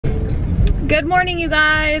Good morning, you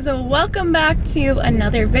guys. Welcome back to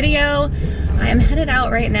another video. I am headed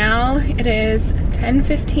out right now. It is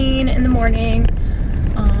 10:15 in the morning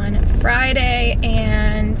on Friday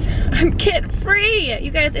and I'm kid free.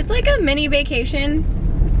 You guys, it's like a mini vacation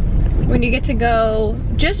when you get to go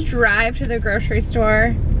just drive to the grocery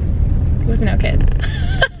store with no kids.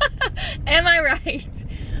 Am I right?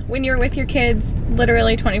 When you're with your kids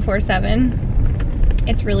literally 24/7,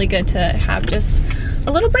 it's really good to have just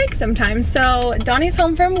a little break sometimes. So Donnie's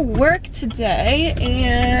home from work today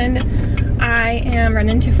and I am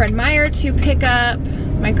running to Fred Meyer to pick up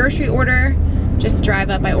my grocery order. Just drive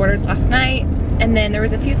up, I ordered last night, and then there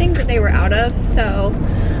was a few things that they were out of, so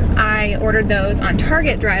I ordered those on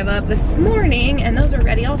Target drive up this morning and those are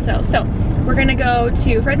ready also. So we're gonna go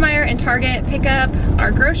to Fred Meyer and Target, pick up our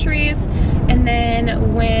groceries, and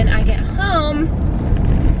then when I get home,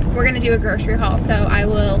 we're gonna do a grocery haul. So I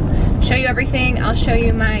will show you everything. I'll show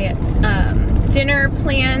you my dinner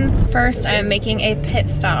plans. First, I am making a pit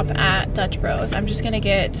stop at Dutch Bros. I'm just gonna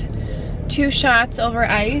get 2 shots over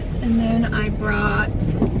ice, and then I brought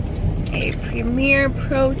a Premier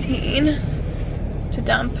Protein to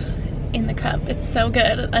dump in the cup. It's so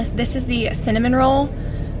good. This is the cinnamon roll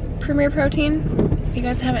Premier Protein. If you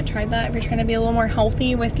guys haven't tried that, if you're trying to be a little more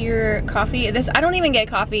healthy with your coffee, I don't even get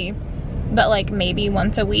coffee, but like maybe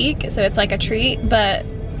once a week, so it's like a treat, but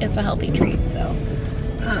it's a healthy treat. So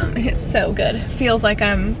it's so good. Feels like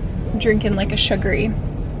I'm drinking like a sugary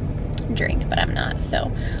drink, but I'm not.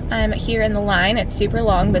 So I'm here in the line. It's super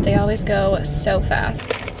long, but they always go so fast.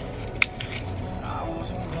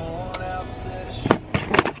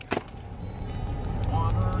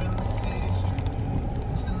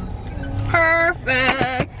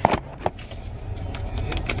 Perfect.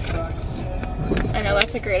 I know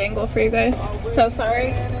that's a great angle for you guys. So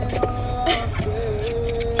sorry.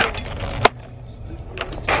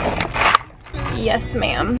 Yes,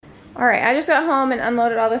 ma'am. All right, I just got home and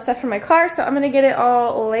unloaded all this stuff from my car, so I'm gonna get it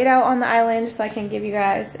all laid out on the island so I can give you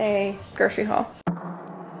guys a grocery haul.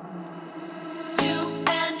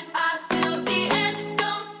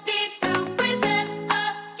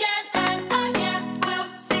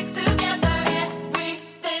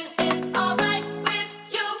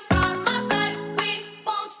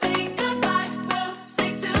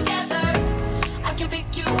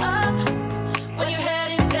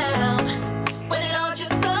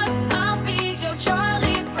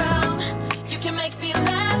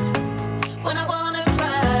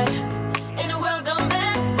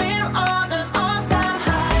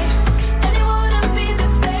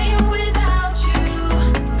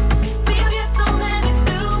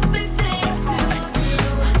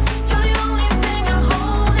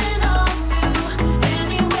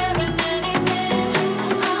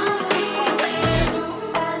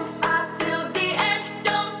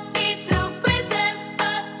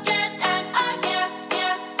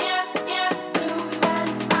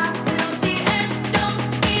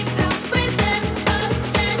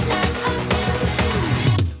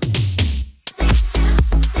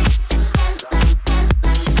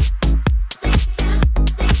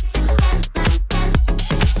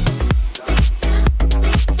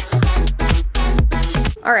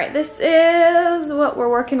 All right, this is what we're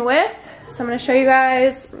working with. So I'm gonna show you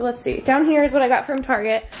guys, let's see. Down here is what I got from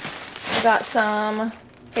Target. I got some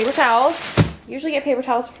paper towels. Usually get paper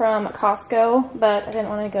towels from Costco, but I didn't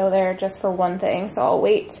wanna go there just for one thing, so I'll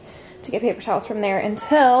wait to get paper towels from there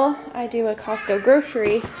until I do a Costco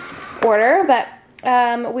grocery order. But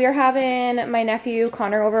we are having my nephew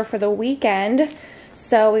Connor over for the weekend.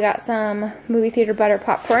 So we got some movie theater butter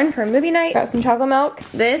popcorn for movie night. Got some chocolate milk.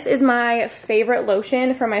 This is my favorite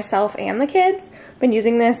lotion for myself and the kids. Been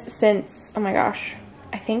using this since, oh my gosh,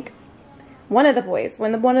 I think one of the boys.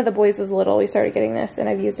 When one of the boys was little, we started getting this and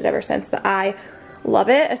I've used it ever since. But I love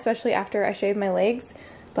it, especially after I shave my legs.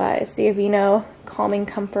 But it's the Aveeno Calming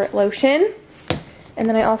Comfort Lotion. And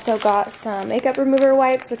then I also got some makeup remover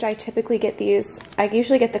wipes, which I typically get these. I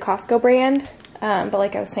usually get the Costco brand. But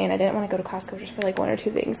like I was saying, I didn't want to go to Costco just for like 1 or 2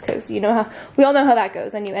 things, because you know how, we all know how that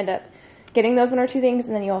goes, and you end up getting those 1 or 2 things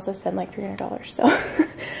and then you also spend like $300. So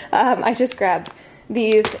I just grabbed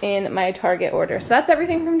these in my Target order. So that's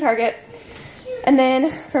everything from Target. And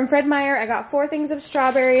then from Fred Meyer, I got 4 things of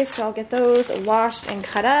strawberries, so I'll get those washed and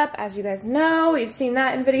cut up. As you guys know, you've seen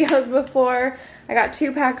that in videos before. I got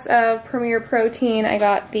 2 packs of Premier Protein. I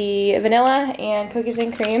got the vanilla and cookies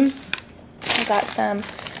and cream. I got some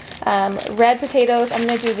red potatoes. I'm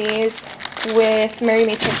gonna do these with Marry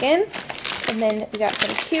Me Chicken. And then we got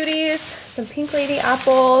some cuties, some Pink Lady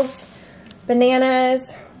apples,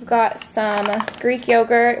 bananas. We've got some Greek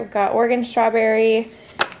yogurt. We've got Oregon strawberry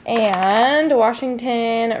and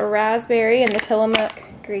Washington raspberry and the Tillamook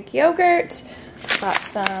Greek yogurt. Got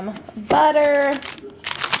some butter,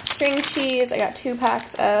 string cheese. I got 2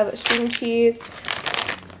 packs of string cheese.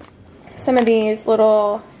 Some of these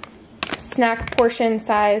little snack portion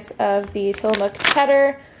size of the Tillamook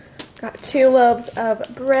cheddar. Got 2 loaves of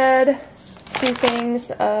bread, 2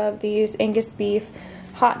 things of these Angus beef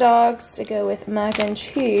hot dogs to go with mac and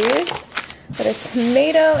cheese. Got a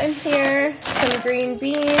tomato in here, some green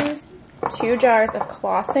beans, 2 jars of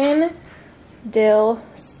Claussen dill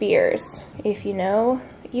spears. If you know,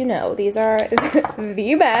 you know. These are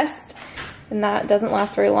the best, and that doesn't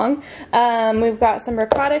last very long. We've got some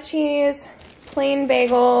ricotta cheese, plain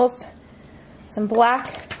bagels, some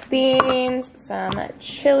black beans, some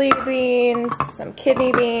chili beans, some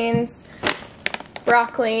kidney beans,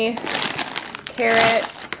 broccoli,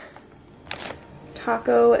 carrots,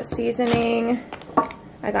 taco seasoning.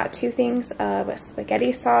 I got 2 things of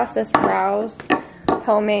spaghetti sauce. This Browse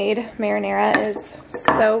homemade marinara is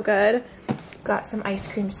so good. Got some ice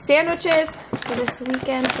cream sandwiches for this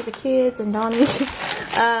weekend for the kids and Donnie.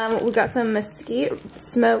 We got some mesquite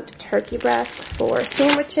smoked turkey breast for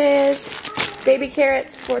sandwiches, baby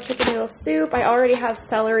carrots for chicken noodle soup. I already have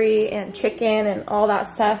celery and chicken and all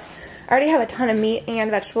that stuff. I already have a ton of meat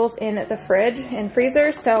and vegetables in the fridge and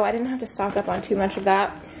freezer, so I didn't have to stock up on too much of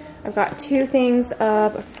that. I've got 2 things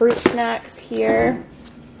of fruit snacks here,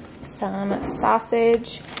 some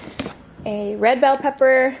sausage, a red bell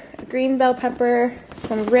pepper, a green bell pepper,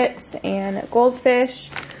 some Ritz and goldfish,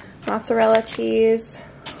 mozzarella cheese,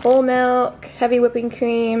 whole milk, heavy whipping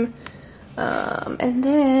cream, and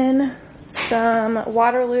then some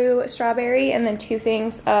Waterloo strawberry, and then 2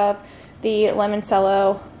 things of the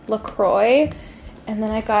Lemoncello LaCroix. And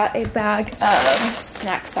then I got a bag of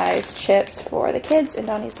snack size chips for the kids and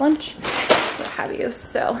Donnie's lunch, what have you.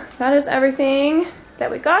 So that is everything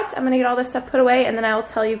that we got. I'm gonna get all this stuff put away, and then I will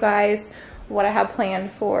tell you guys what I have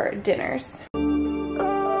planned for dinners.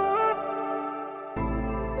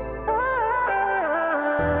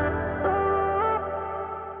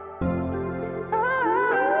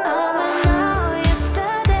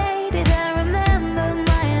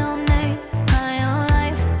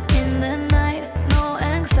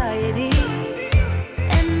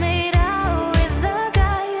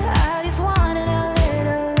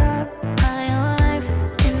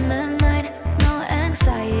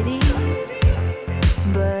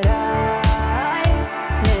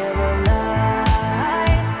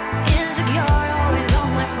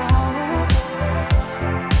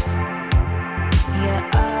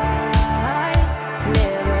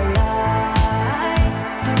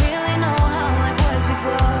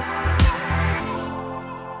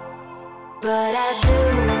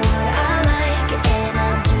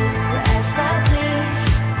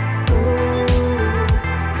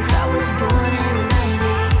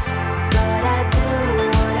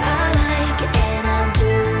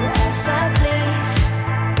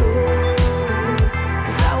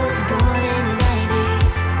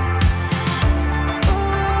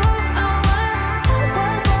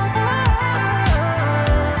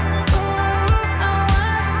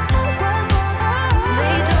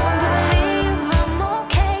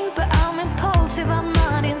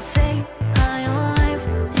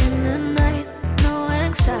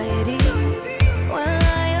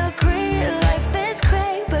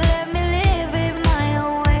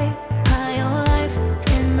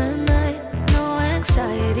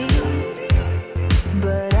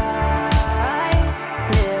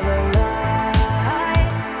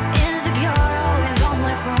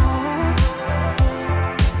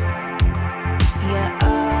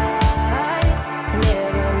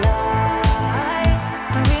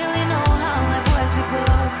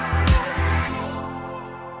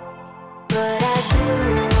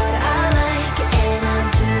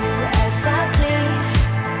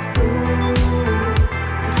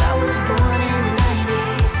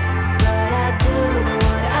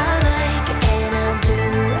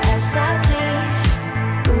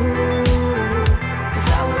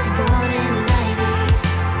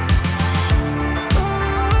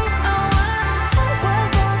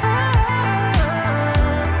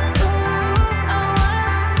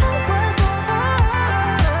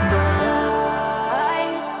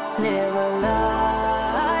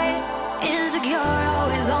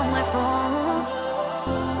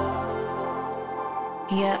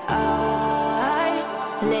 Yeah, I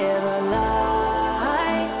live a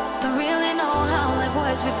lie. Don't really know how life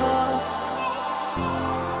was before,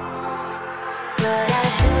 but I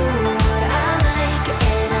do what I like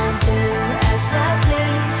and I do as I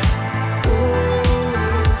please. Ooh,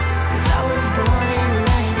 'cause I was born in the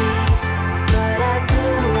 90s, but I do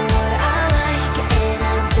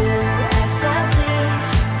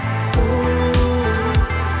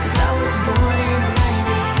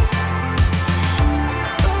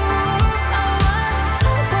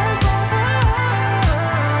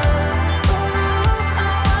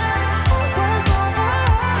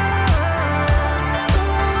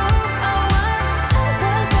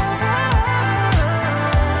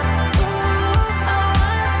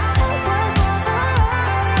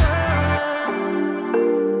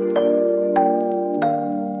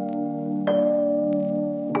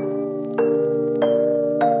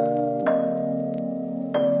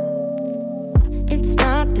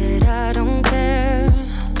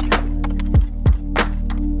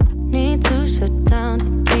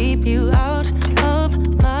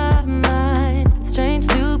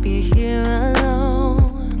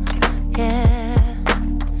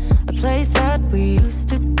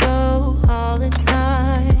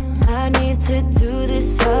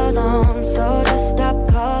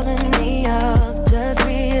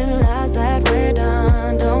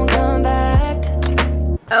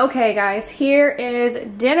Okay guys, here is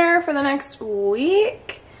dinner for the next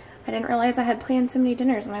week. I didn't realize I had planned so many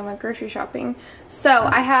dinners when I went grocery shopping. So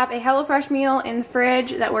I have a HelloFresh meal in the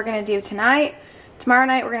fridge that we're gonna do tonight. Tomorrow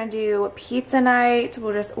night we're gonna do pizza night.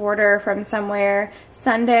 We'll just order from somewhere.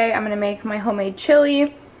 Sunday I'm gonna make my homemade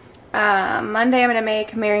chili. Monday I'm gonna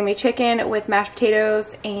make Marry Me chicken with mashed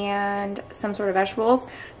potatoes and some sort of vegetables.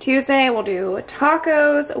 Tuesday we'll do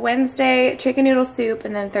tacos. Wednesday chicken noodle soup,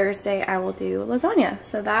 and then Thursday I will do lasagna.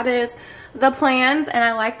 So that is the plans, and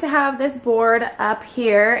I like to have this board up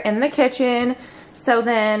here in the kitchen so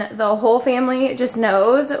then the whole family just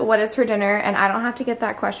knows what is for dinner, and I don't have to get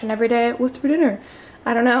that question every day, what's for dinner?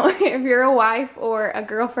 I don't know if you're a wife or a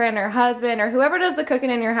girlfriend or husband or whoever does the cooking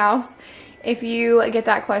in your house. If you get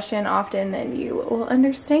that question often, then you will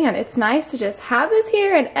understand. It's nice to just have this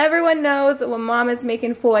here and everyone knows what mom is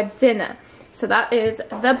making for dinner. So that is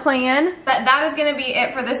the plan. But that is gonna be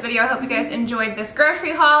it for this video. I hope you guys enjoyed this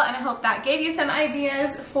grocery haul, and I hope that gave you some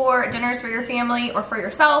ideas for dinners for your family or for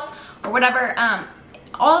yourself or whatever.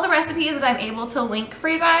 All the recipes that I'm able to link for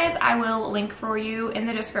you guys, I will link for you in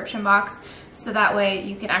the description box, so that way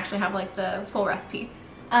you can actually have like the full recipe.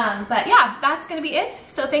 But yeah, that's gonna be it.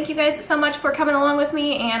 So thank you guys so much for coming along with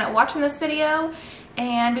me and watching this video,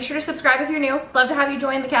 and be sure to subscribe if you're new. Love to have you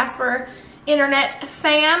join the Kasper Internet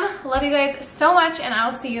fam. Love you guys so much, and I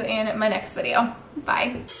will see you in my next video.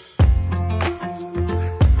 Bye.